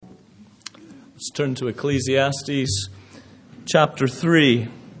Let's turn to Ecclesiastes chapter 3.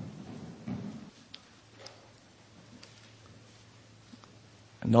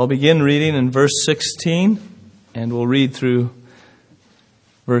 And I'll begin reading in verse 16, and we'll read through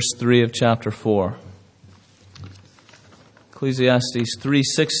verse 3 of chapter 4. Ecclesiastes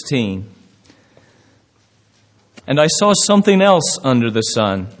 3:16. And I saw something else under the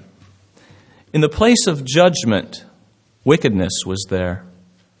sun. In the place of judgment, wickedness was there.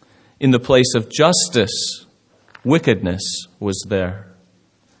 In the place of justice, wickedness was there.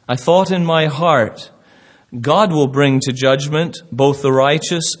 I thought in my heart, God will bring to judgment both the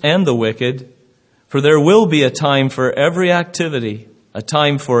righteous and the wicked, for there will be a time for every activity, a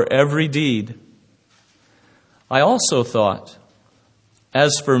time for every deed. I also thought,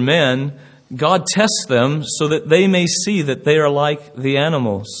 as for men, God tests them so that they may see that they are like the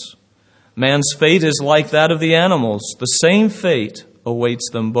animals. Man's fate is like that of the animals. The same fate awaits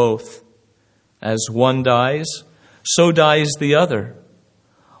them both. As one dies, so dies the other.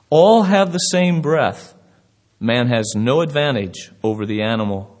 All have the same breath. Man has no advantage over the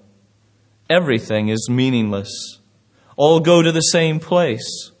animal. Everything is meaningless. All go to the same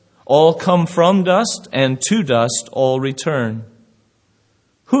place. All come from dust, and to dust all return.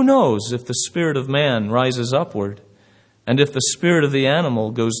 Who knows if the spirit of man rises upward, and if the spirit of the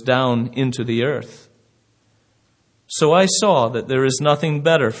animal goes down into the earth? So I saw that there is nothing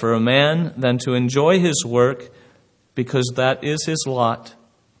better for a man than to enjoy his work, because that is his lot.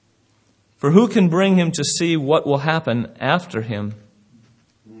 For who can bring him to see what will happen after him?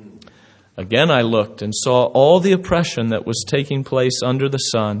 Again I looked and saw all the oppression that was taking place under the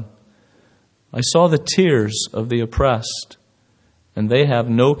sun. I saw the tears of the oppressed, and they have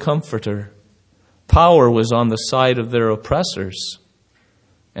no comforter. Power was on the side of their oppressors,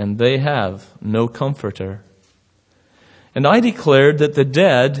 and they have no comforter. And I declared that the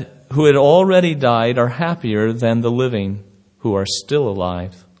dead who had already died are happier than the living who are still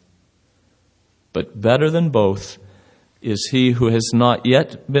alive. But better than both is he who has not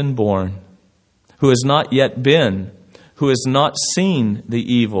yet been born, who has not yet been, who has not seen the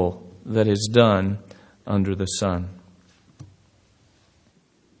evil that is done under the sun.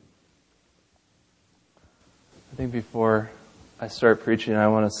 I think before I start preaching, I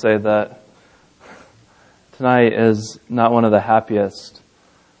want to say that tonight is not one of the happiest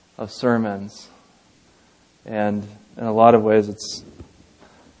of sermons. And in a lot of ways, it's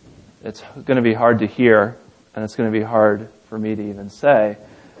going to be hard to hear, and it's going to be hard for me to even say,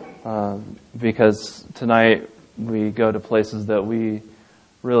 because tonight we go to places that we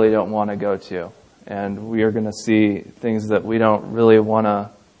really don't want to go to, and we are going to see things that we don't really want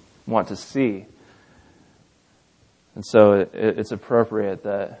to see. And so it's appropriate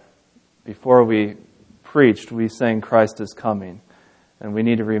that before we preached, we sang Christ is coming. And we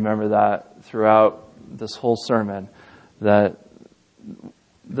need to remember that throughout this whole sermon, that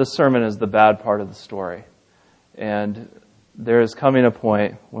this sermon is the bad part of the story. And there is coming a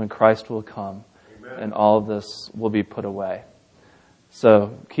point when Christ will come. Amen. And all of this will be put away.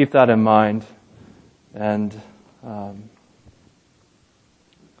 So keep that in mind. And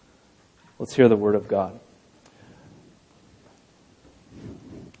let's hear the word of God.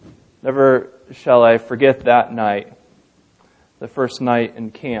 Never shall I forget that night, the first night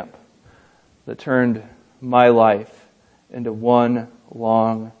in camp, that turned my life into one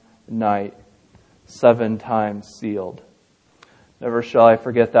long night, 7 times sealed. Never shall I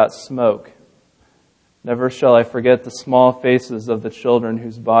forget that smoke. Never shall I forget the small faces of the children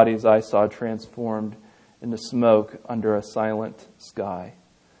whose bodies I saw transformed into smoke under a silent sky.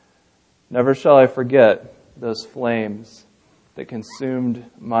 Never shall I forget those flames that consumed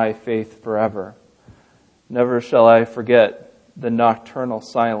my faith forever. Never shall I forget the nocturnal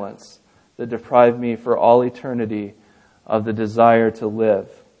silence that deprived me for all eternity of the desire to live.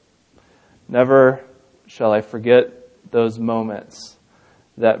 Never shall I forget those moments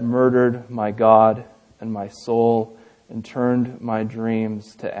that murdered my God and my soul and turned my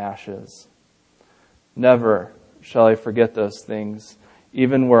dreams to ashes. Never shall I forget those things,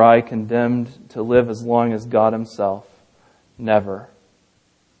 even were I condemned to live as long as God Himself. Never.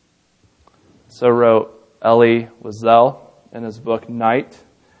 So wrote Elie Wiesel in his book Night.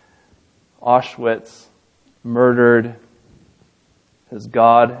 Auschwitz murdered his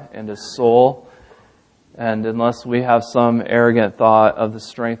God and his soul. And unless we have some arrogant thought of the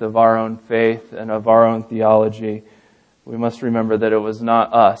strength of our own faith and of our own theology, we must remember that it was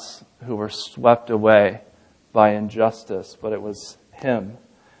not us who were swept away by injustice, but it was Him.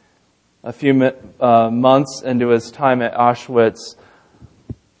 A few months into his time at Auschwitz,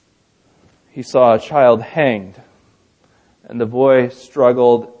 he saw a child hanged, and the boy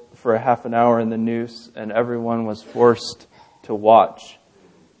struggled for a half an hour in the noose, and everyone was forced to watch.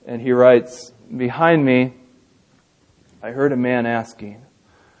 And he writes, behind me, I heard a man asking,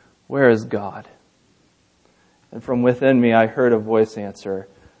 "Where is God?" And from within me, I heard a voice answer,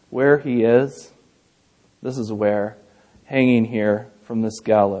 "Where he is, this is where, hanging here from this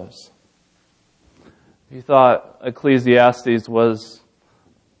gallows." If you thought Ecclesiastes was,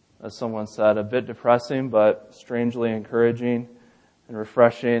 as someone said, a bit depressing, but strangely encouraging and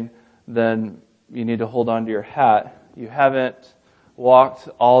refreshing, then you need to hold on to your hat. You haven't walked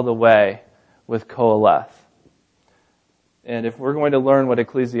all the way with Koheleth. And if we're going to learn what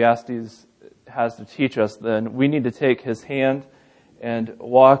Ecclesiastes has to teach us, then we need to take his hand and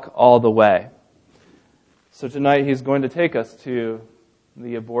walk all the way. So tonight he's going to take us to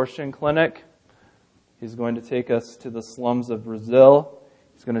the abortion clinic. He's going to take us to the slums of Brazil.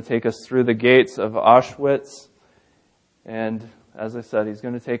 He's going to take us through the gates of Auschwitz. And as I said, he's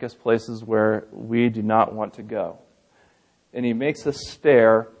going to take us places where we do not want to go. And he makes us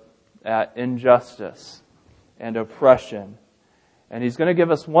stare at injustice and oppression. And he's going to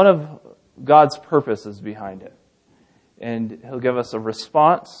give us one of God's purposes behind it. And he'll give us a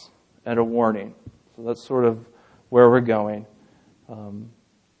response and a warning. So that's sort of where we're going.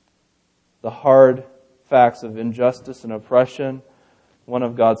 The hard facts of injustice and oppression, one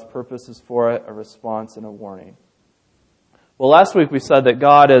of God's purposes for it, a response and a warning. Well, last week we said that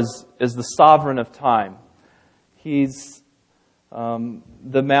God is the sovereign of time. He's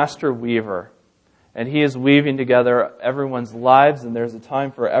the master weaver. And he is weaving together everyone's lives, and there's a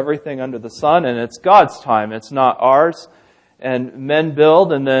time for everything under the sun, and it's God's time. It's not ours. And men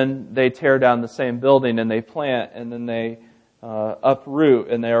build, and then they tear down the same building, and they plant, and then they uproot,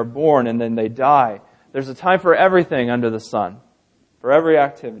 and they are born, and then they die. There's a time for everything under the sun, for every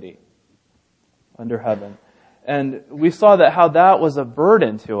activity under heaven. And we saw that how that was a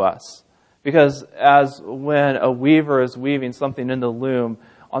burden to us, because as when a weaver is weaving something in the loom,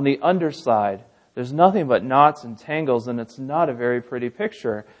 on the underside, there's nothing but knots and tangles, and it's not a very pretty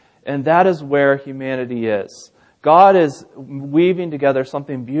picture. And that is where humanity is. God is weaving together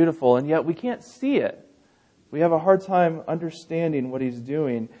something beautiful, and yet we can't see it. We have a hard time understanding what he's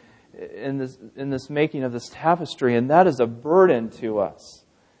doing in this making of this tapestry, and that is a burden to us.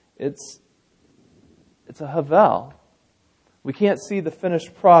 It's a havel. We can't see the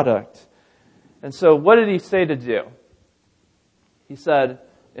finished product. And so what did he say to do? He said,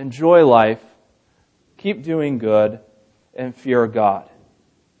 enjoy life, keep doing good, and fear God.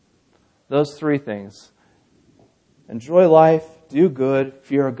 Those three things. Enjoy life, do good,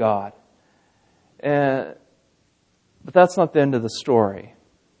 fear God. But that's not the end of the story.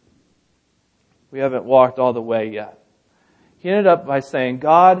 We haven't walked all the way yet. He ended up by saying,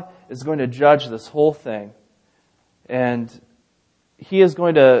 God is going to judge this whole thing. And he is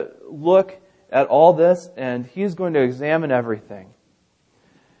going to look at all this, and he is going to examine everything.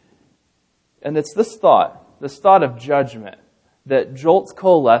 And it's this thought of judgment, that jolts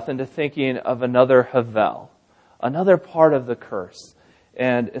Koheleth into thinking of another havel, another part of the curse.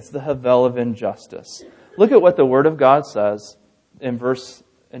 And it's the havel of injustice. Look at what the Word of God says in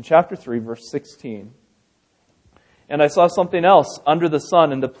chapter 3, verse 16. And I saw something else under the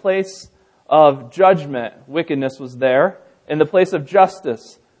sun. In the place of judgment, wickedness was there. In the place of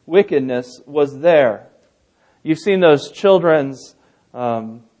justice, wickedness was there. You've seen those children's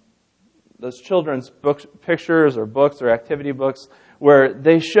pictures or books or activity books where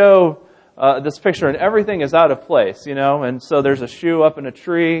they show this picture and everything is out of place, and so there's a shoe up in a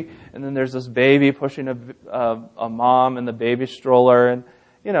tree, and then there's this baby pushing a mom in the baby stroller, and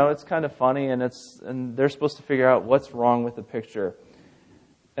it's kind of funny, and they're supposed to figure out what's wrong with the picture.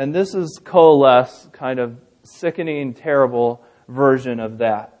 And this is Koheleth's kind of sickening, terrible version of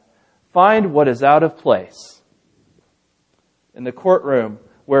that. Find what is out of place. In the courtroom,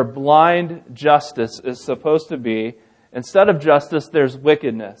 where blind justice is supposed to be, instead of justice, there's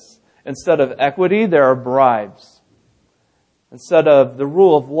wickedness. Instead of equity, there are bribes. Instead of the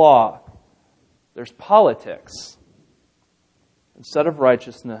rule of law, there's politics. Instead of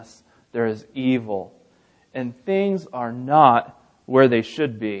righteousness, there is evil. And things are not where they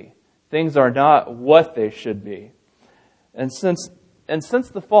should be. Things are not what they should be. And since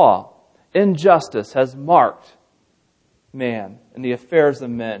the fall, injustice has marked man and the affairs of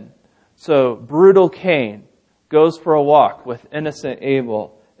men. So brutal Cain goes for a walk with innocent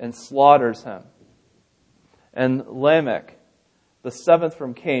Abel and slaughters him. And Lamech, the seventh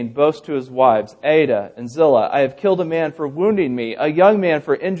from Cain, boasts to his wives, Adah and Zillah, I have killed a man for wounding me, a young man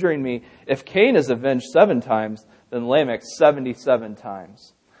for injuring me. If Cain is avenged 7 times, then Lamech 77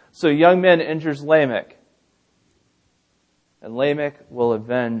 times. So a young man injures Lamech. and Lamech will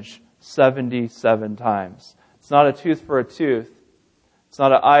avenge 77 times. It's not a tooth for a tooth. It's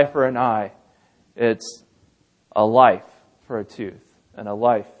not an eye for an eye. It's a life for a tooth and a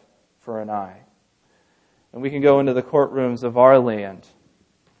life for an eye. And we can go into the courtrooms of our land,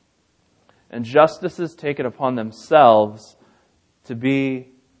 and justices take it upon themselves to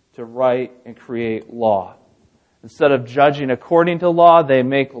write and create law. Instead of judging according to law, they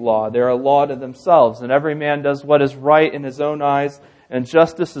make law. They're a law to themselves, and every man does what is right in his own eyes, and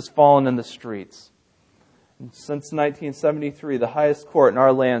justice has fallen in the streets. And since 1973, the highest court in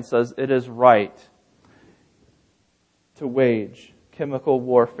our land says it is right to wage chemical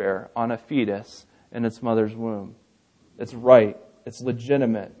warfare on a fetus in its mother's womb. It's right, it's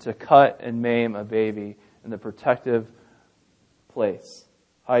legitimate to cut and maim a baby in the protective place,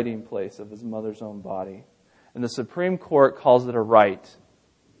 hiding place of his mother's own body. And the Supreme Court calls it a right.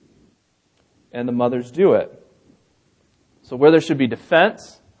 And the mothers do it. So where there should be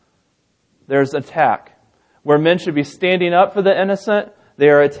defense, there's attack. Where men should be standing up for the innocent, they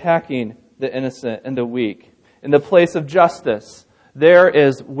are attacking the innocent and the weak. In the place of justice, there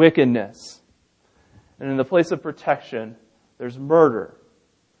is wickedness. And in the place of protection, there's murder.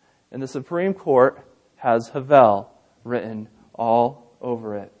 And the Supreme Court has Havel written all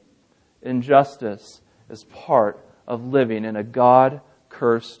over it. Injustice is part of living in a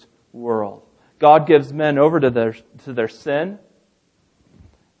God-cursed world. God gives men over to their sin,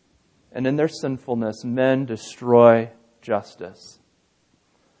 and in their sinfulness, men destroy justice.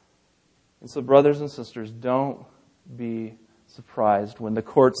 And so, brothers and sisters, don't be surprised when the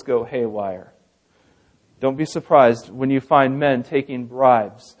courts go haywire. Don't be surprised when you find men taking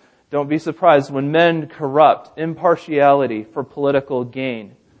bribes. Don't be surprised when men corrupt impartiality for political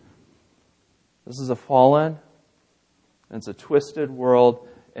gain. This is a fallen, and it's a twisted world,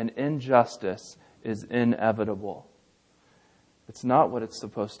 and injustice is inevitable. It's not what it's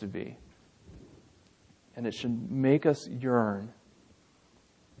supposed to be. And it should make us yearn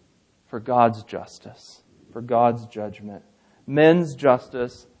for God's justice, for God's judgment. Men's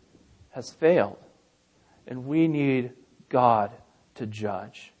justice has failed, and we need God to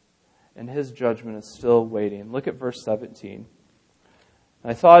judge. And His judgment is still waiting. Look at verse 17.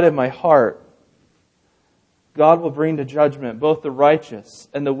 I thought in my heart, God will bring to judgment both the righteous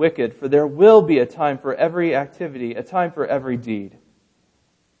and the wicked, for there will be a time for every activity, a time for every deed.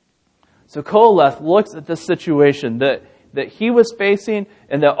 So Koheleth looks at this situation that he was facing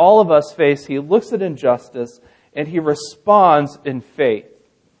and that all of us face. He looks at injustice and he responds in faith.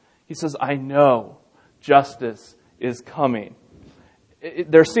 He says, I know justice is coming.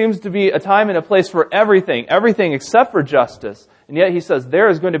 There seems to be a time and a place for everything except for justice. And yet he says there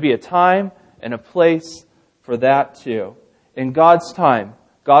is going to be a time and a place for that too. In God's time,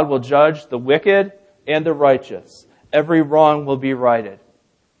 God will judge the wicked and the righteous. Every wrong will be righted.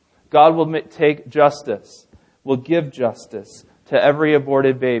 God will take justice, will give justice to every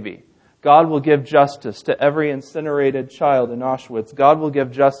aborted baby. God will give justice to every incinerated child in Auschwitz. God will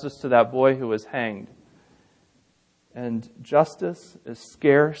give justice to that boy who was hanged. And justice is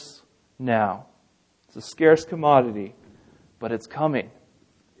scarce now. It's a scarce commodity, but it's coming.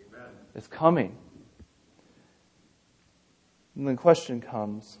 Amen. It's coming. And the question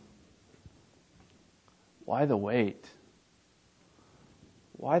comes, why the wait?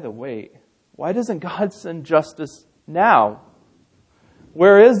 Why the wait? Why doesn't God send justice now?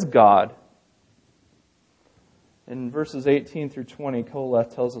 Where is God? In verses 18 through 20,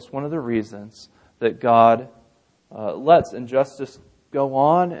 Koheleth tells us one of the reasons that God lets injustice go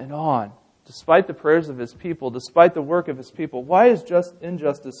on, despite the prayers of His people, despite the work of His people. Why is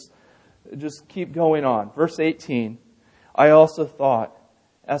injustice just keep going on? Verse 18, I also thought,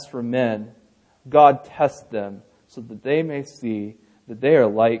 as for men, God tests them so that they may see that they are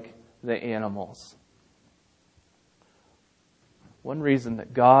like the animals. One reason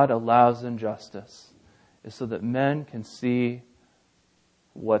that God allows injustice is so that men can see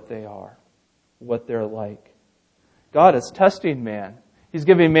what they are, what they're like. God is testing man. He's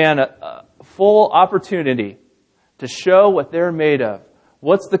giving man a full opportunity to show what they're made of.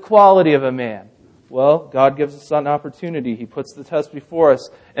 What's the quality of a man? Well, God gives us an opportunity. He puts the test before us.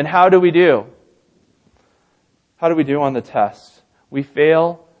 And how do we do? How do we do on the test? We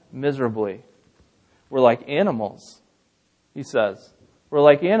fail miserably. We're like animals, he says. We're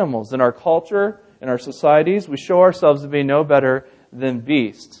like animals. In our culture, in our societies, we show ourselves to be no better than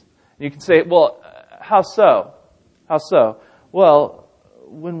beasts. And you can say, well, how so? How so? Well,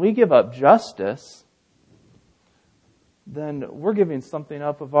 when we give up justice, then we're giving something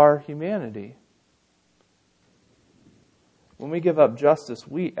up of our humanity. When we give up justice,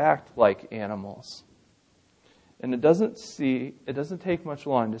 we act like animals. And it doesn't take much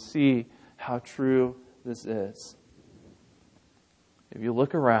long to see how true this is. If you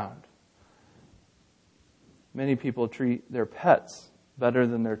look around, many people treat their pets better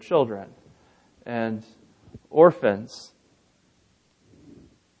than their children. And orphans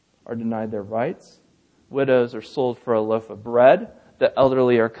are denied their rights. Widows are sold for a loaf of bread. The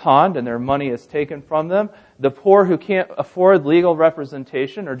elderly are conned and their money is taken from them. The poor who can't afford legal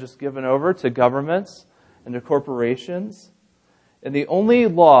representation are just given over to governments and to corporations. And the only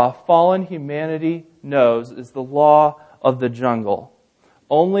law fallen humanity knows is the law of the jungle.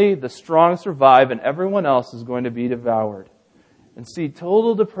 Only the strong survive and everyone else is going to be devoured. And see,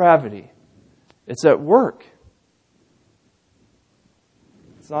 total depravity, it's at work.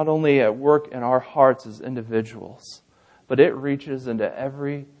 It's not only at work in our hearts as individuals, but it reaches into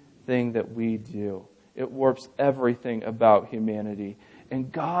everything that we do. It warps everything about humanity.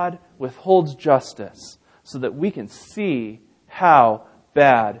 And God withholds justice so that we can see how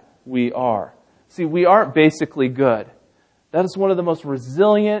bad we are. See, we aren't basically good. That is one of the most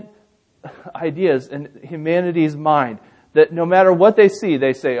resilient ideas in humanity's mind. That no matter what they see,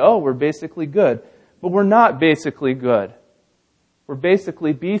 they say, oh, we're basically good. But we're not basically good. We're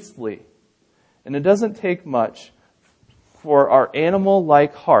basically beastly. And it doesn't take much for our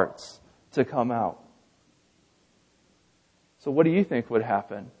animal-like hearts to come out. So what do you think would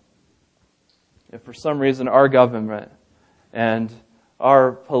happen if for some reason our government and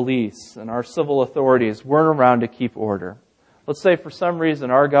our police and our civil authorities weren't around to keep order? Let's say for some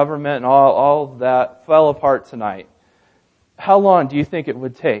reason our government and all of that fell apart tonight. How long do you think it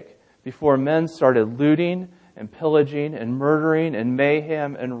would take before men started looting and pillaging and murdering and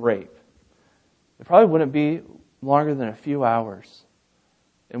mayhem and rape? It probably wouldn't be longer than a few hours.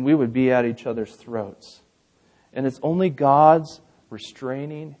 And we would be at each other's throats. And it's only God's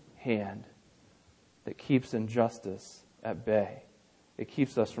restraining hand that keeps injustice at bay. It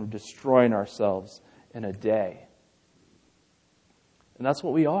keeps us from destroying ourselves in a day. And that's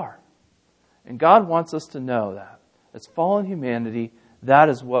what we are. And God wants us to know that. As fallen humanity, that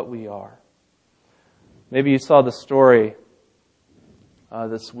is what we are. Maybe you saw the story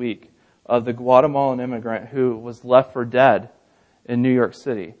this week of the Guatemalan immigrant who was left for dead in New York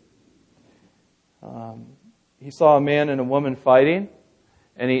City. He saw a man and a woman fighting,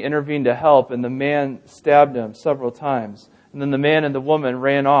 and he intervened to help, and the man stabbed him several times. And then the man and the woman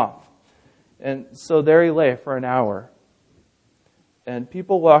ran off. And so there he lay for an hour. And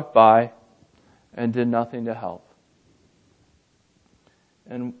people walked by and did nothing to help.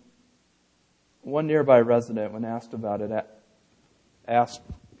 And one nearby resident, when asked about it,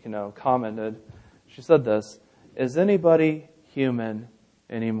 commented, she said this, "Is anybody human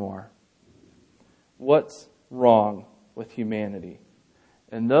anymore? What's wrong with humanity?"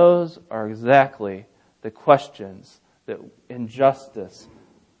 And those are exactly the questions that injustice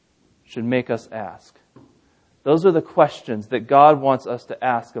should make us ask. Those are the questions that God wants us to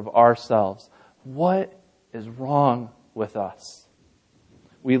ask of ourselves. What is wrong with us?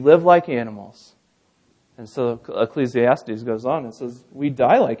 We live like animals. And so Ecclesiastes goes on and says, we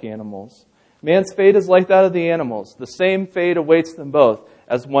die like animals. Man's fate is like that of the animals. The same fate awaits them both.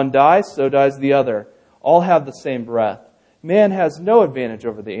 As one dies, so dies the other. All have the same breath. Man has no advantage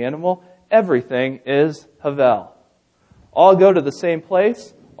over the animal. Everything is Havel. All go to the same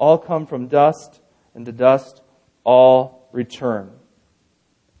place. All come from dust, and to dust all return.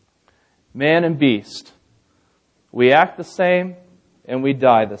 Man and beast, we act the same and we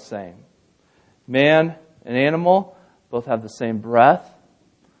die the same. Man and animal both have the same breath,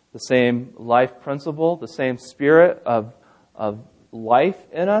 the same life principle, the same spirit of life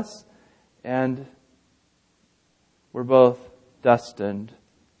in us, and we're both destined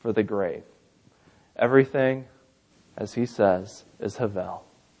for the grave. Everything, as he says, is Havel.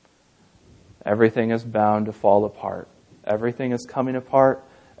 Everything is bound to fall apart. Everything is coming apart.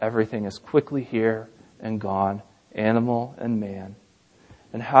 Everything is quickly here and gone, animal and man.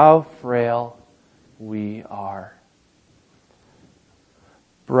 And how frail we are.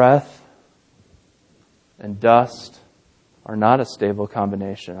 Breath and dust are not a stable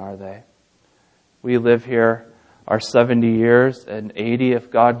combination, are they? We live here our 70 years and 80 if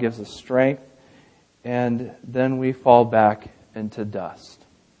God gives us strength, and then we fall back into dust.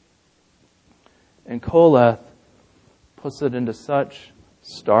 And Koleth puts it into such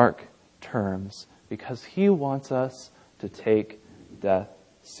stark terms because he wants us to take death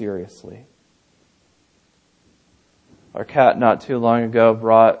seriously. Our cat not too long ago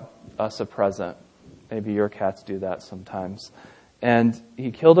brought us a present. Maybe your cats do that sometimes. And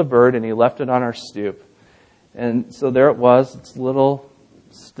he killed a bird and he left it on our stoop. And so there it was, its little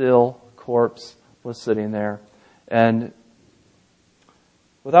still corpse was sitting there. And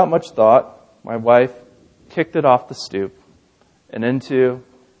without much thought, my wife kicked it off the stoop and into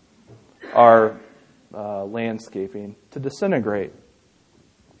our landscaping to disintegrate.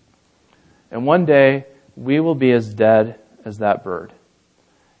 And one day, we will be as dead as that bird.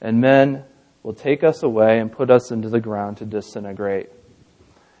 And men will take us away and put us into the ground to disintegrate.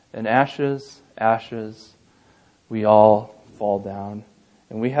 And ashes, ashes, we all fall down.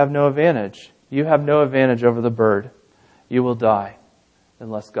 And we have no advantage. You have no advantage over the bird. You will die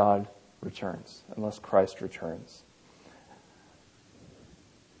unless God returns, unless Christ returns.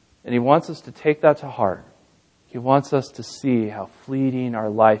 And He wants us to take that to heart. He wants us to see how fleeting our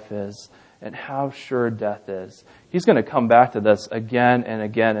life is and how sure death is. He's going to come back to this again and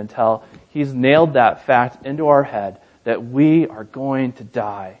again until He's nailed that fact into our head that we are going to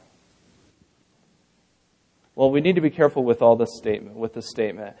die. Well, we need to be careful with this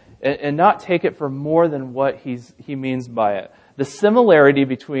statement, and not take it for more than what he means by it. The similarity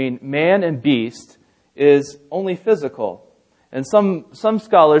between man and beast is only physical. And some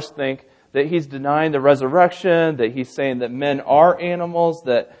scholars think that he's denying the resurrection, that he's saying that men are animals,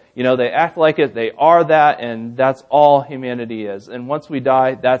 that they act like it, they are that, and that's all humanity is. And once we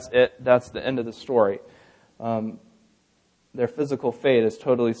die, that's it. That's the end of the story. Their physical fate is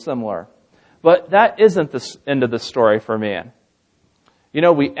totally similar. But that isn't the end of the story for man.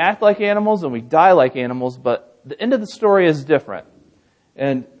 We act like animals and we die like animals, but the end of the story is different.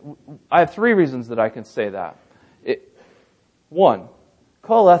 And I have 3 reasons that I can say that. 1,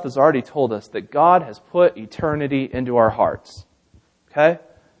 Koheleth has already told us that God has put eternity into our hearts. Okay?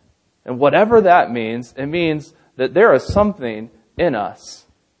 And whatever that means, it means that there is something in us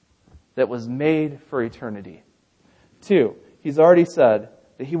that was made for eternity. 2, He's already said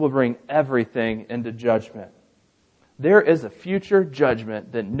that He will bring everything into judgment. There is a future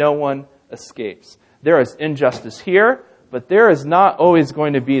judgment that no one escapes. There is injustice here, but there is not always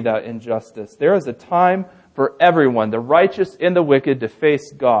going to be that injustice. There is a time for everyone, the righteous and the wicked, to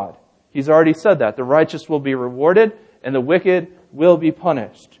face God. He's already said that. The righteous will be rewarded and the wicked will be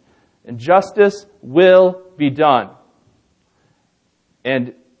punished. And justice will be done.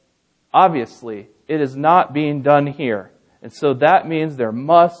 And obviously, it is not being done here. And so that means there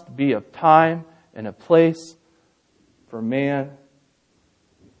must be a time and a place for man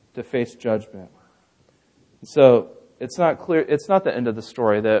to face judgment. So it's not clear. It's not the end of the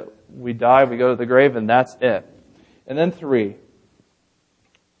story that we die, we go to the grave, and that's it. And then 3,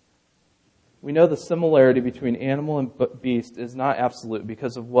 we know the similarity between animal and beast is not absolute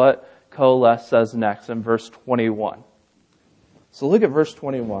because of what Koheleth says next in verse 21. So look at verse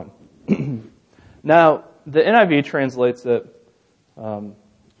 21. Now, the NIV translates it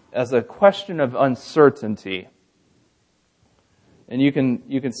as a question of uncertainty. And you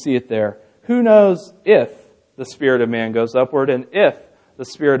can see it there. Who knows if the spirit of man goes upward and if the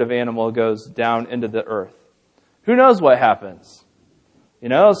spirit of animal goes down into the earth? Who knows what happens?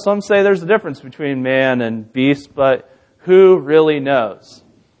 Some say there's a difference between man and beast, but who really knows?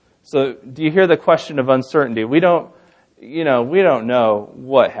 So do you hear the question of uncertainty? We don't know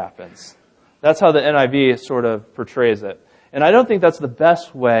what happens. That's how the NIV sort of portrays it. And I don't think that's the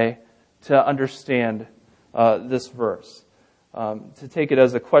best way to understand this verse, to take it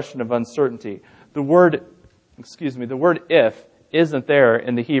as a question of uncertainty. The word if isn't there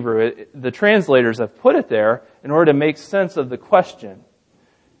in the Hebrew. The translators have put it there in order to make sense of the question.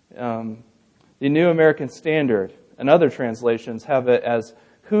 The New American Standard and other translations have it as,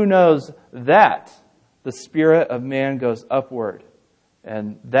 who knows that the spirit of man goes upward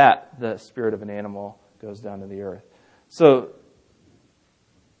and that the spirit of an animal goes down to the earth. So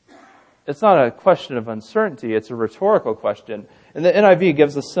it's not a question of uncertainty, it's a rhetorical question. And the NIV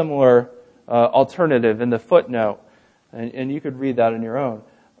gives a similar alternative in the footnote, and you could read that on your own.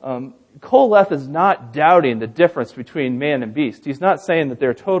 Koheleth is not doubting the difference between man and beast. He's not saying that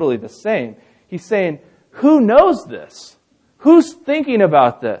they're totally the same. He's saying, who knows this? Who's thinking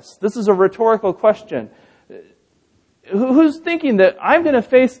about this? This is a rhetorical question. Who's thinking that I'm going to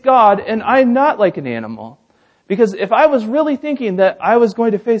face God and I'm not like an animal? Because if I was really thinking that I was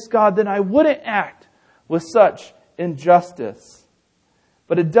going to face God, then I wouldn't act with such injustice.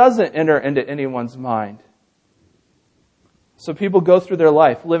 But it doesn't enter into anyone's mind. So people go through their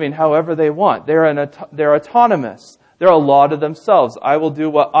life living however they want. They're autonomous. They're a law to themselves. I will do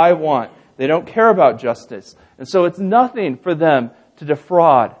what I want. They don't care about justice. And so it's nothing for them to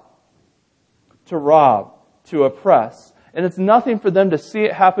defraud, to rob, to oppress. And it's nothing for them to see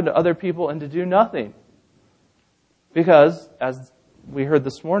it happen to other people and to do nothing. Because, as we heard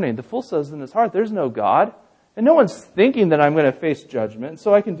this morning, the fool says in his heart, there's no God. And no one's thinking that I'm going to face judgment,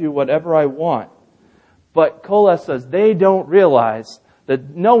 so I can do whatever I want. But Kolesh says they don't realize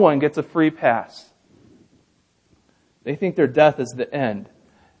that no one gets a free pass. They think their death is the end.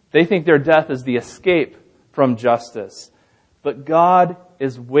 They think their death is the escape from justice. But God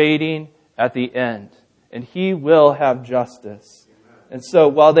is waiting at the end, and He will have justice. And so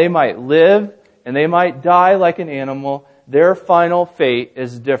while they might live and they might die like an animal, their final fate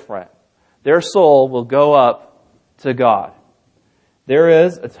is different. Their soul will go up to God. There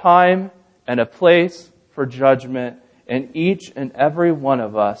is a time and a place for judgment, and each and every one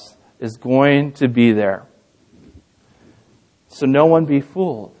of us is going to be there. So no one be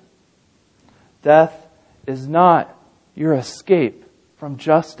fooled. Death is not your escape from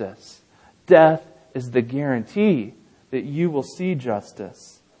justice. Death is the guarantee that you will see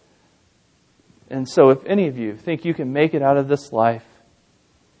justice. And so if any of you think you can make it out of this life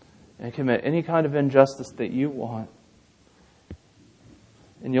and commit any kind of injustice that you want,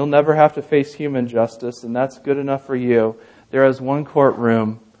 and you'll never have to face human justice, and that's good enough for you, there is one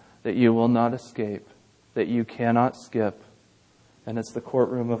courtroom that you will not escape, that you cannot skip, and it's the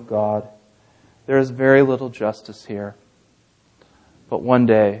courtroom of God. There is very little justice here, but one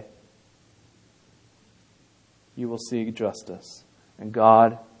day you will see justice, and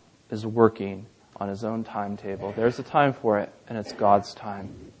God is working on His own timetable. There's a time for it, and it's God's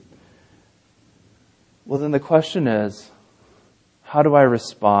time. Well, then the question is, how do I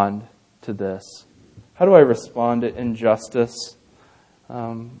respond to this? How do I respond to injustice?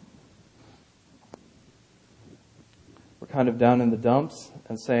 We're kind of down in the dumps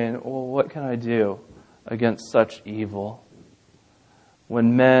and saying, well, what can I do against such evil?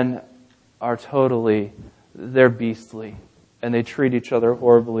 When men are they're beastly, and they treat each other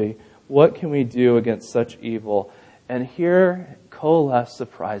horribly. What can we do against such evil? And here, Kolesh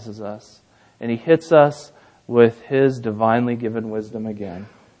surprises us, and he hits us with his divinely given wisdom again.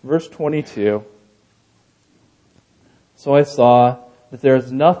 Verse 22. So I saw that there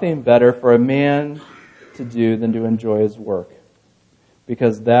is nothing better for a man to do than to enjoy his work,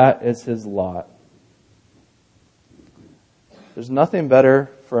 because that is his lot. There's nothing better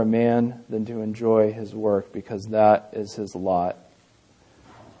for a man than to enjoy his work, because that is his lot.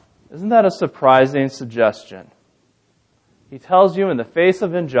 Isn't that a surprising suggestion? He tells you in the face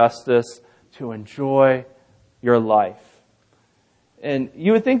of injustice to enjoy your life. And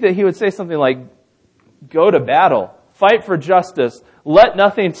you would think that he would say something like, go to battle, fight for justice, let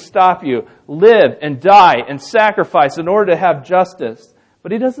nothing stop you, live and die and sacrifice in order to have justice.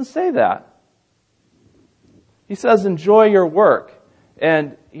 But he doesn't say that. He says, enjoy your work.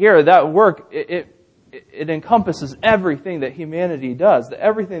 And here, that work, it encompasses everything that humanity does,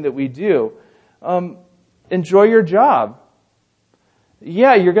 everything that we do. Enjoy your job.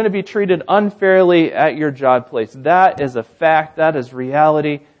 Yeah, you're going to be treated unfairly at your job place. That is a fact. That is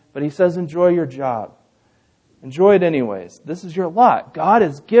reality. But he says, enjoy your job. Enjoy it anyways. This is your lot. God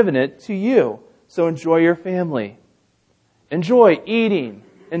has given it to you. So enjoy your family. Enjoy eating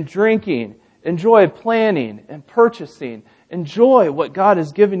and drinking. Enjoy planning and purchasing. Enjoy what God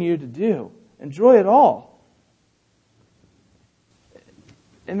has given you to do. Enjoy it all.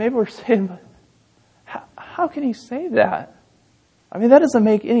 And maybe we're saying, how can he say that? I mean, that doesn't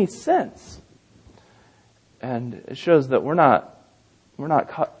make any sense. And it shows that we're not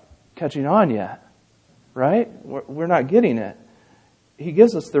catching on yet, right? We're not getting it. He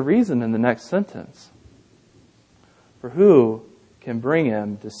gives us the reason in the next sentence. For who can bring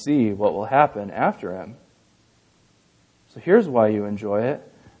him to see what will happen after him? So here's why you enjoy it.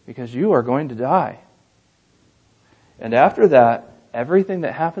 Because you are going to die. And after that, everything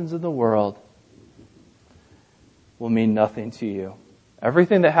that happens in the world will mean nothing to you.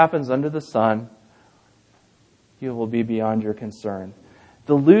 Everything that happens under the sun, you will be beyond your concern.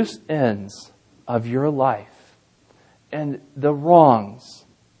 The loose ends of your life and the wrongs,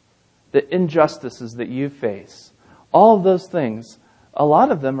 the injustices that you face, all of those things, a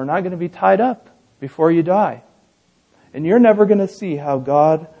lot of them are not going to be tied up before you die. And you're never going to see how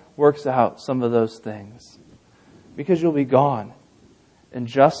God works out some of those things, because you'll be gone. And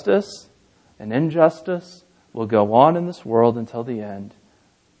justice and injustice will go on in this world until the end.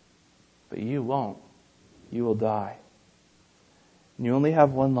 But you won't. You will die. And you only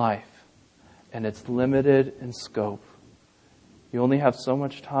have one life, and it's limited in scope. You only have so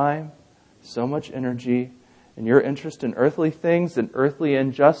much time, so much energy, and your interest in earthly things and earthly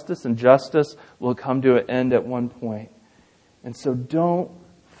injustice and justice will come to an end at one point. And so don't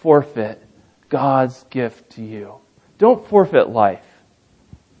forfeit God's gift to you. Don't forfeit life,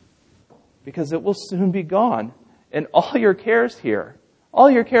 because it will soon be gone. And all your cares here, all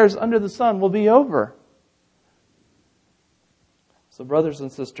your cares under the sun will be over. So brothers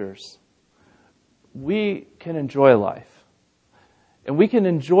and sisters, we can enjoy life. And we can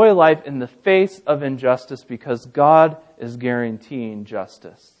enjoy life in the face of injustice because God is guaranteeing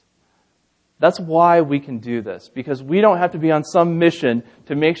justice. That's why we can do this, because we don't have to be on some mission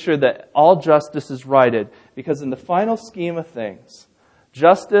to make sure that all justice is righted. Because in the final scheme of things,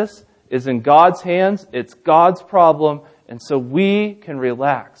 justice is in God's hands, it's God's problem, and so we can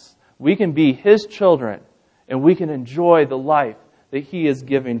relax. We can be His children, and we can enjoy the life that He is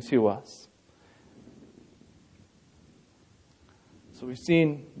giving to us. So we've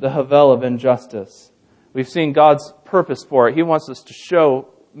seen the havel of injustice. We've seen God's purpose for it. He wants us to show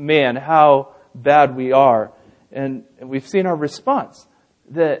man how bad we are. And we've seen our response,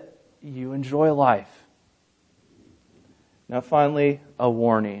 that you enjoy life. Now finally, a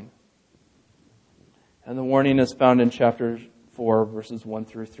warning. And the warning is found in chapter 4, verses 1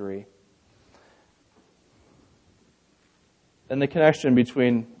 through 3. And the connection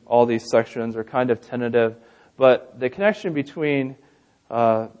between all these sections are kind of tentative, but the connection between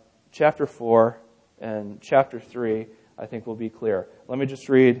chapter 4 and chapter 3, I think, will be clear. Let me just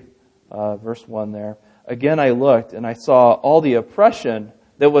read verse 1 there. Again, I looked, and I saw all the oppression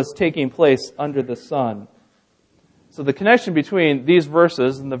that was taking place under the sun. So the connection between these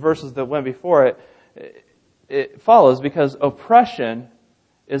verses and the verses that went before it follows because oppression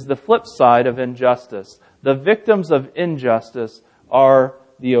is the flip side of injustice. The victims of injustice are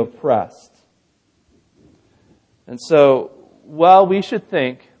the oppressed. And so, while we should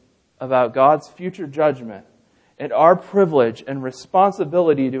think about God's future judgment and our privilege and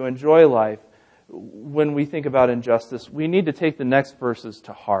responsibility to enjoy life when we think about injustice, we need to take the next verses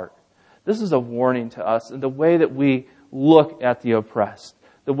to heart. This is a warning to us in the way that we look at the oppressed,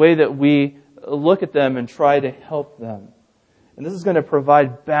 the way that we look at them and try to help them. And this is going to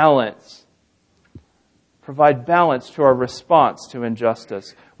provide balance to our response to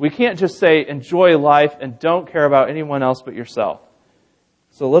injustice. We can't just say, enjoy life and don't care about anyone else but yourself.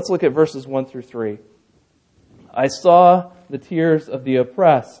 So let's look at verses 1 through 3. I saw the tears of the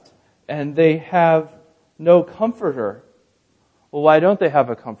oppressed, and they have no comforter. Well, why don't they have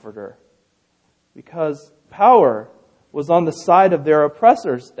a comforter? Because power was on the side of their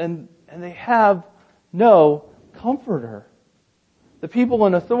oppressors, and they have no comforter. The people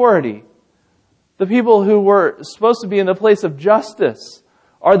in authority, the people who were supposed to be in the place of justice,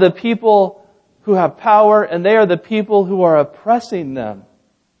 are the people who have power, and they are the people who are oppressing them.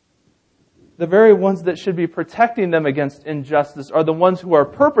 The very ones that should be protecting them against injustice are the ones who are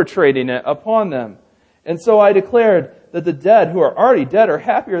perpetrating it upon them. And so I declared that the dead who are already dead are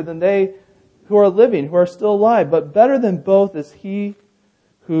happier than they who are living, who are still alive. But better than both is he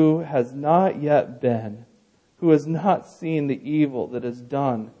who has not yet been, who has not seen the evil that is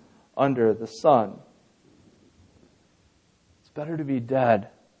done under the sun. It's better to be dead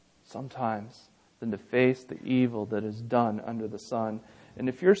sometimes than to face the evil that is done under the sun. And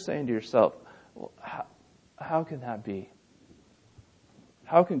if you're saying to yourself, well, how can that be?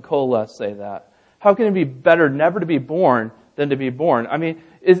 How can Koleth say that? How can it be better never to be born than to be born? I mean,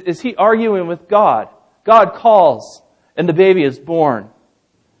 is he arguing with God? God calls and the baby is born.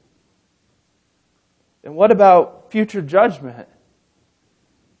 And what about future judgment?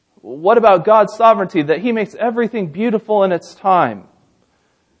 What about God's sovereignty, that He makes everything beautiful in its time?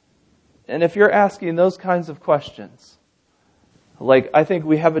 And if you're asking those kinds of questions, like I think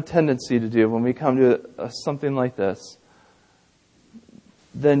we have a tendency to do when we come to something like this,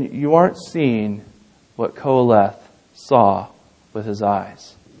 then you aren't seeing what Koleth saw with his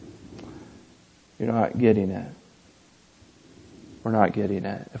eyes. You're not getting it. We're not getting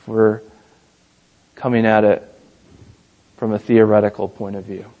it if we're coming at it from a theoretical point of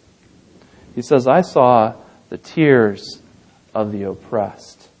view. He says, I saw the tears of the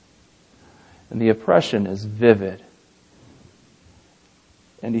oppressed. And the oppression is vivid.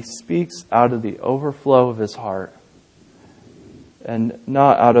 And he speaks out of the overflow of his heart and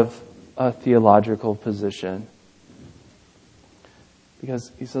not out of a theological position.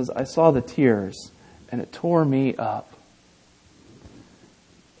 Because he says, I saw the tears and it tore me up.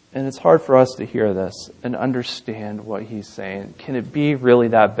 And it's hard for us to hear this and understand what he's saying. Can it be really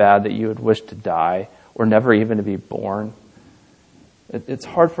that bad that you would wish to die or never even to be born? It's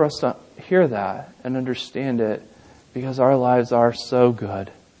hard for us to hear that and understand it because our lives are so good.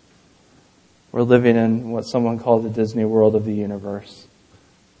 We're living in what someone called the Disney world of the universe.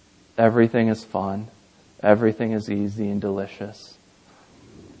 Everything is fun. Everything is easy and delicious.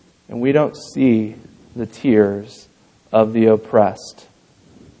 And we don't see the tears of the oppressed.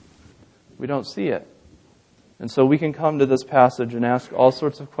 We don't see it. And so we can come to this passage and ask all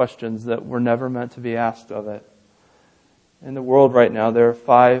sorts of questions that were never meant to be asked of it. In the world right now, there are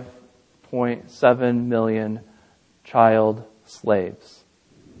 5 6.7 million child slaves,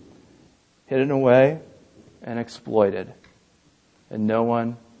 hidden away and exploited, and no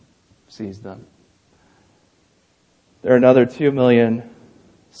one sees them. There are another 2 million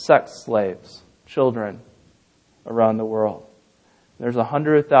sex slaves, children, around the world. There's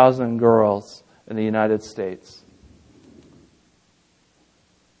 100,000 girls in the United States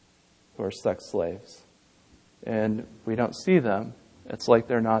who are sex slaves. And we don't see them. It's like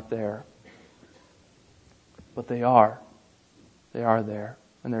they're not there. But they are. They are there.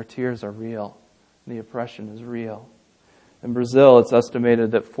 And their tears are real. And the oppression is real. In Brazil, it's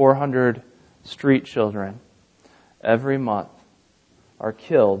estimated that 400 street children every month are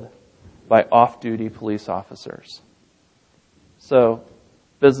killed by off-duty police officers. So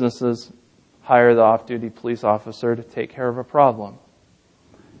businesses hire the off-duty police officer to take care of a problem.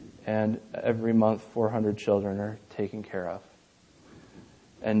 And every month, 400 children are taken care of.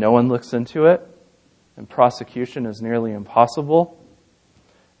 And no one looks into it, and prosecution is nearly impossible,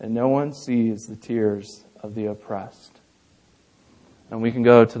 and no one sees the tears of the oppressed. And we can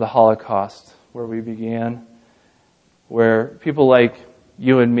go to the Holocaust, where we began, where people like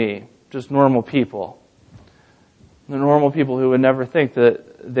you and me, just normal people, the normal people who would never think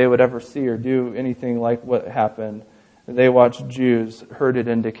that they would ever see or do anything like what happened, they watched Jews herded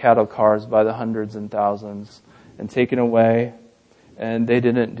into cattle cars by the hundreds and thousands and taken away, and they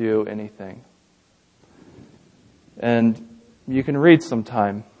didn't do anything. And you can read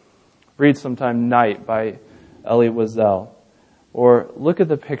sometime Night by Elie Wiesel, or look at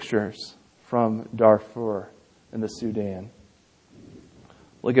the pictures from Darfur in the Sudan.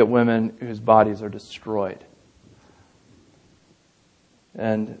 Look at women whose bodies are destroyed,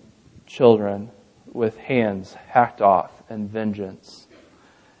 and children with hands hacked off and vengeance.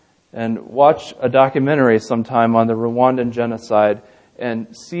 And watch a documentary sometime on the Rwandan genocide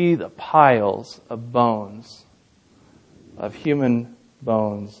and see the piles of bones, of human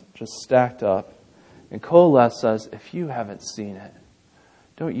bones, just stacked up. And Colette says, if you haven't seen it,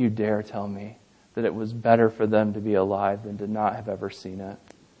 don't you dare tell me that it was better for them to be alive than to not have ever seen it.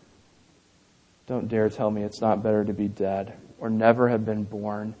 Don't dare tell me it's not better to be dead or never have been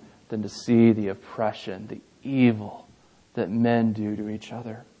born than to see the oppression, the evil that men do to each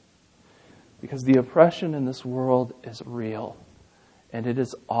other. Because the oppression in this world is real, and it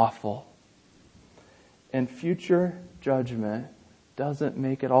is awful. And future judgment doesn't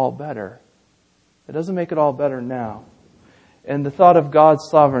make it all better. It doesn't make it all better now. And the thought of God's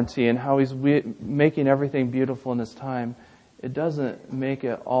sovereignty and how He's making everything beautiful in His time, it doesn't make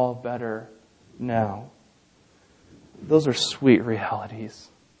it all better now. Those are sweet realities,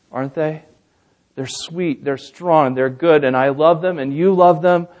 aren't they? They're sweet, they're strong, they're good, and I love them and you love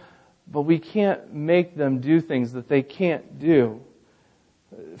them, but we can't make them do things that they can't do.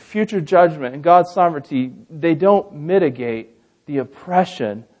 Future judgment and God's sovereignty, they don't mitigate the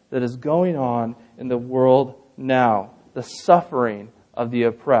oppression that is going on in the world now, the suffering of the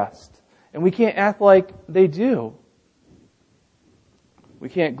oppressed. And we can't act like they do. We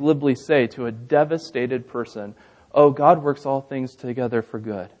can't glibly say to a devastated person, oh, God works all things together for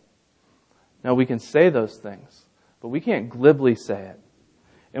good. Now, we can say those things, but we can't glibly say it.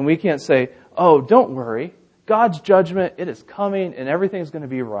 And we can't say, oh, don't worry. God's judgment, it is coming and everything's going to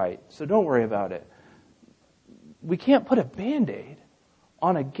be right. So don't worry about it. We can't put a Band-Aid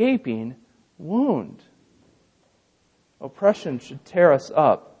on a gaping wound. Oppression should tear us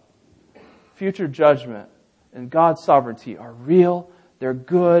up. Future judgment and God's sovereignty are real. They're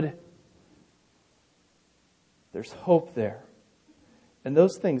good. There's hope there. And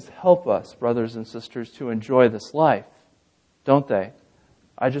those things help us, brothers and sisters, to enjoy this life, don't they?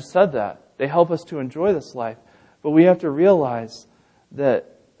 I just said that. They help us to enjoy this life. But we have to realize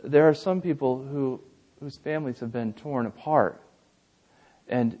that there are some people whose families have been torn apart.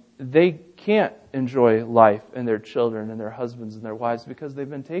 And they can't enjoy life and their children and their husbands and their wives because they've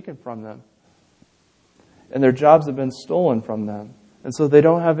been taken from them. And their jobs have been stolen from them. And so they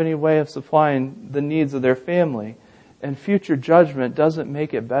don't have any way of supplying the needs of their family. And future judgment doesn't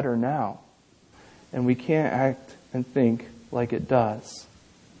make it better now. And we can't act and think like it does.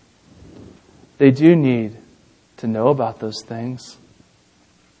 They do need to know about those things.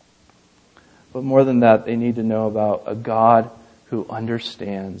 But more than that, they need to know about a God who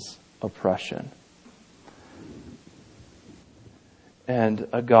understands oppression. And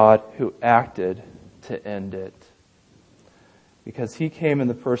a God who acted to end it. Because He came in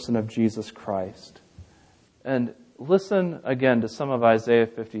the person of Jesus Christ. And listen again to some of Isaiah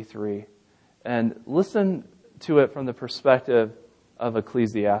 53. And listen to it from the perspective of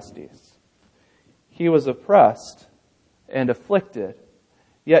Ecclesiastes. He was oppressed and afflicted,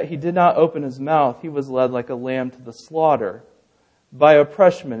 Yet he did not open his mouth. He was led like a lamb to the slaughter. By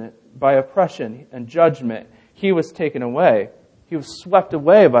oppression and judgment, he was taken away. He was swept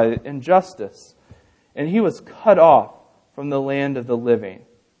away by injustice. And he was cut off from the land of the living.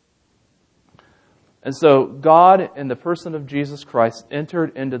 And so God, in the person of Jesus Christ,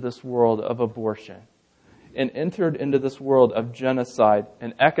 entered into this world of abortion and entered into this world of genocide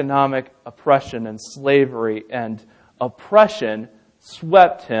and economic oppression and slavery, and oppression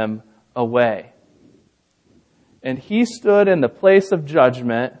swept him away. And he stood in the place of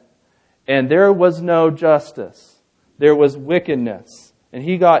judgment, and there was no justice. There was wickedness, and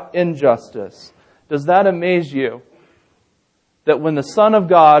he got injustice. Does that amaze you? That when the Son of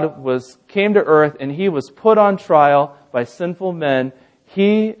God came to earth and he was put on trial by sinful men,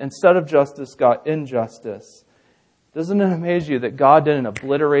 he, instead of justice, got injustice. Doesn't it amaze you that God didn't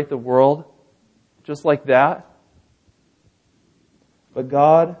obliterate the world just like that? But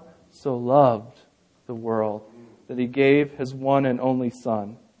God so loved the world that he gave his one and only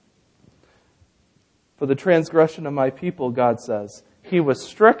Son. For the transgression of my people, God says, he was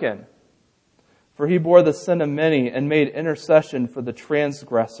stricken. For he bore the sin of many and made intercession for the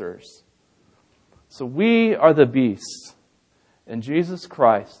transgressors. So we are the beasts, and Jesus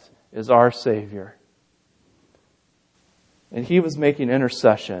Christ is our Savior. And he was making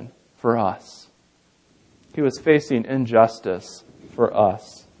intercession for us. He was facing injustice for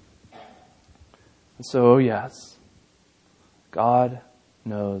us. And so, yes, God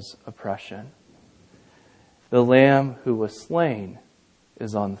knows oppression. The Lamb who was slain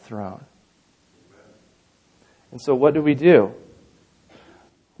is on the throne. And so what do we do?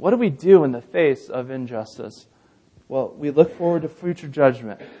 What do we do in the face of injustice? Well, we look forward to future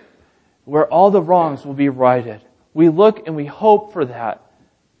judgment, where all the wrongs will be righted. We look and we hope for that.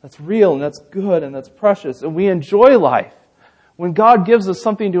 That's real and that's good and that's precious. And we enjoy life. When God gives us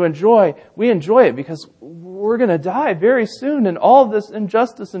something to enjoy, we enjoy it because we're going to die very soon. And all of this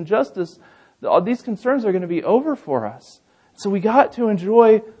injustice and justice, all these concerns are going to be over for us. So we got to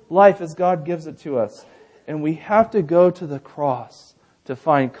enjoy life as God gives it to us. And we have to go to the cross to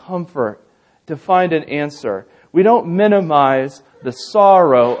find comfort, to find an answer. We don't minimize the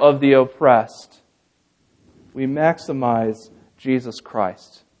sorrow of the oppressed. We maximize Jesus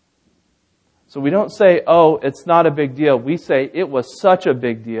Christ. So we don't say, oh, it's not a big deal. We say it was such a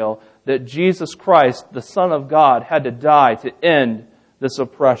big deal that Jesus Christ, the Son of God, had to die to end this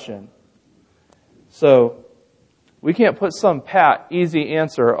oppression. So we can't put some pat, easy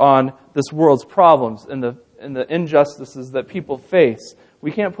answer on this world's problems and the injustices that people face.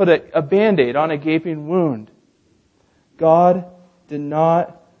 We can't put a Band-Aid on a gaping wound. God did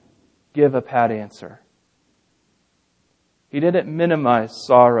not give a pat answer. He didn't minimize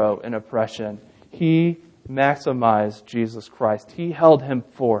sorrow and oppression. He maximized Jesus Christ. He held him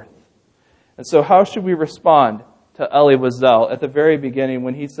forth. And so how should we respond to Elie Wiesel at the very beginning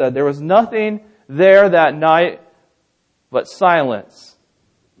when he said, there was nothing there that night but silence.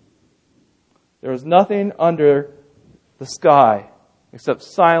 There was nothing under the sky except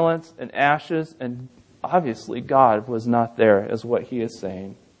silence and ashes, and obviously God was not there, is what he is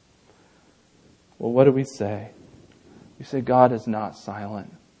saying. Well, what do we say? We say God is not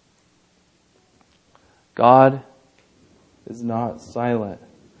silent. God is not silent.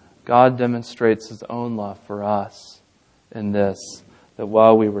 God demonstrates his own love for us in this, that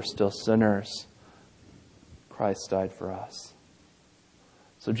while we were still sinners, Christ died for us.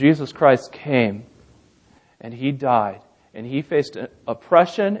 So Jesus Christ came, and he died, and he faced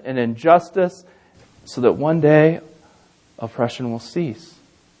oppression and injustice so that one day oppression will cease.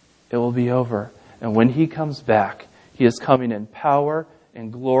 It will be over. And when he comes back, he is coming in power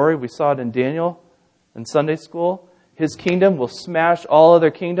and glory. We saw it in Daniel in Sunday school. His kingdom will smash all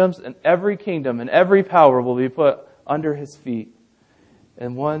other kingdoms, and every kingdom and every power will be put under his feet.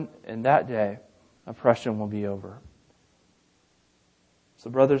 And that day, oppression will be over. So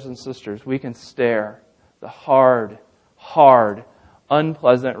brothers and sisters, we can stare the hard,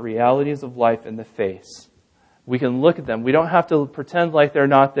 unpleasant realities of life in the face. We can look at them. We don't have to pretend like they're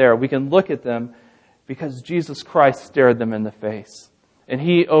not there. We can look at them because Jesus Christ stared them in the face. And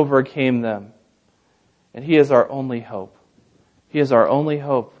he overcame them. And he is our only hope. He is our only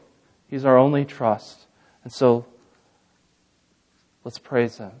hope. He's our only trust. And so, let's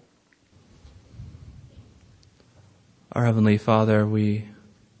praise him. Our Heavenly Father, we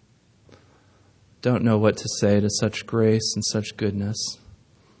don't know what to say to such grace and such goodness,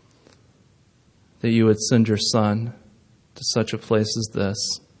 that you would send your Son to such a place as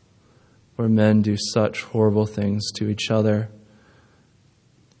this, where men do such horrible things to each other.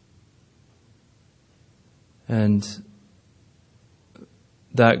 And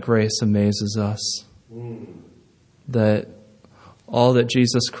that grace amazes us. That all that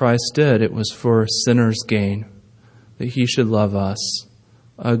Jesus Christ did, it was for sinners' gain. That he should love us,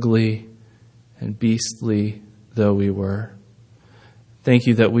 ugly and beastly though we were. Thank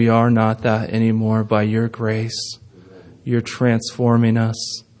you that we are not that anymore by your grace. You're transforming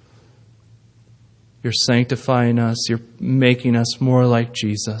us. You're sanctifying us. You're making us more like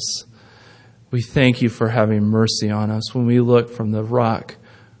Jesus. We thank you for having mercy on us. When we look from the rock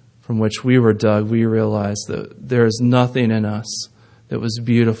from which we were dug, we realize that there is nothing in us that was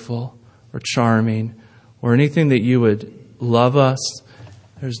beautiful or charming or anything that you would love us.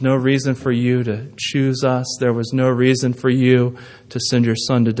 There's no reason for you to choose us. There was no reason for you to send your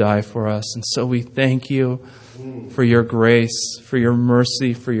Son to die for us. And so we thank you for your grace, for your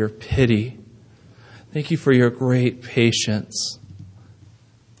mercy, for your pity. Thank you for your great patience.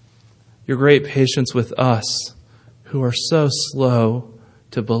 Your great patience with us who are so slow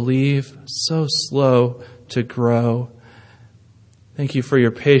to believe, so slow to grow. Thank you for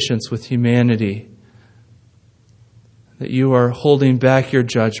your patience with humanity, that you are holding back your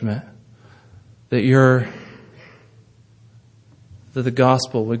judgment, that the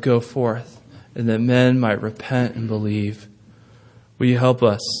gospel would go forth and that men might repent and believe. Will you help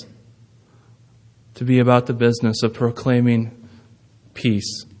us to be about the business of proclaiming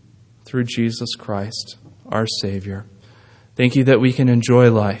peace through Jesus Christ, our Savior. Thank you that we can enjoy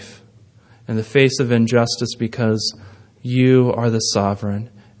life in the face of injustice because you are the sovereign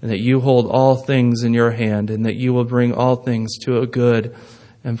and that you hold all things in your hand and that you will bring all things to a good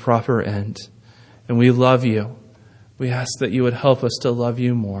and proper end. And we love you. We ask that you would help us to love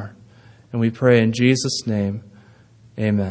you more. And we pray in Jesus' name, amen.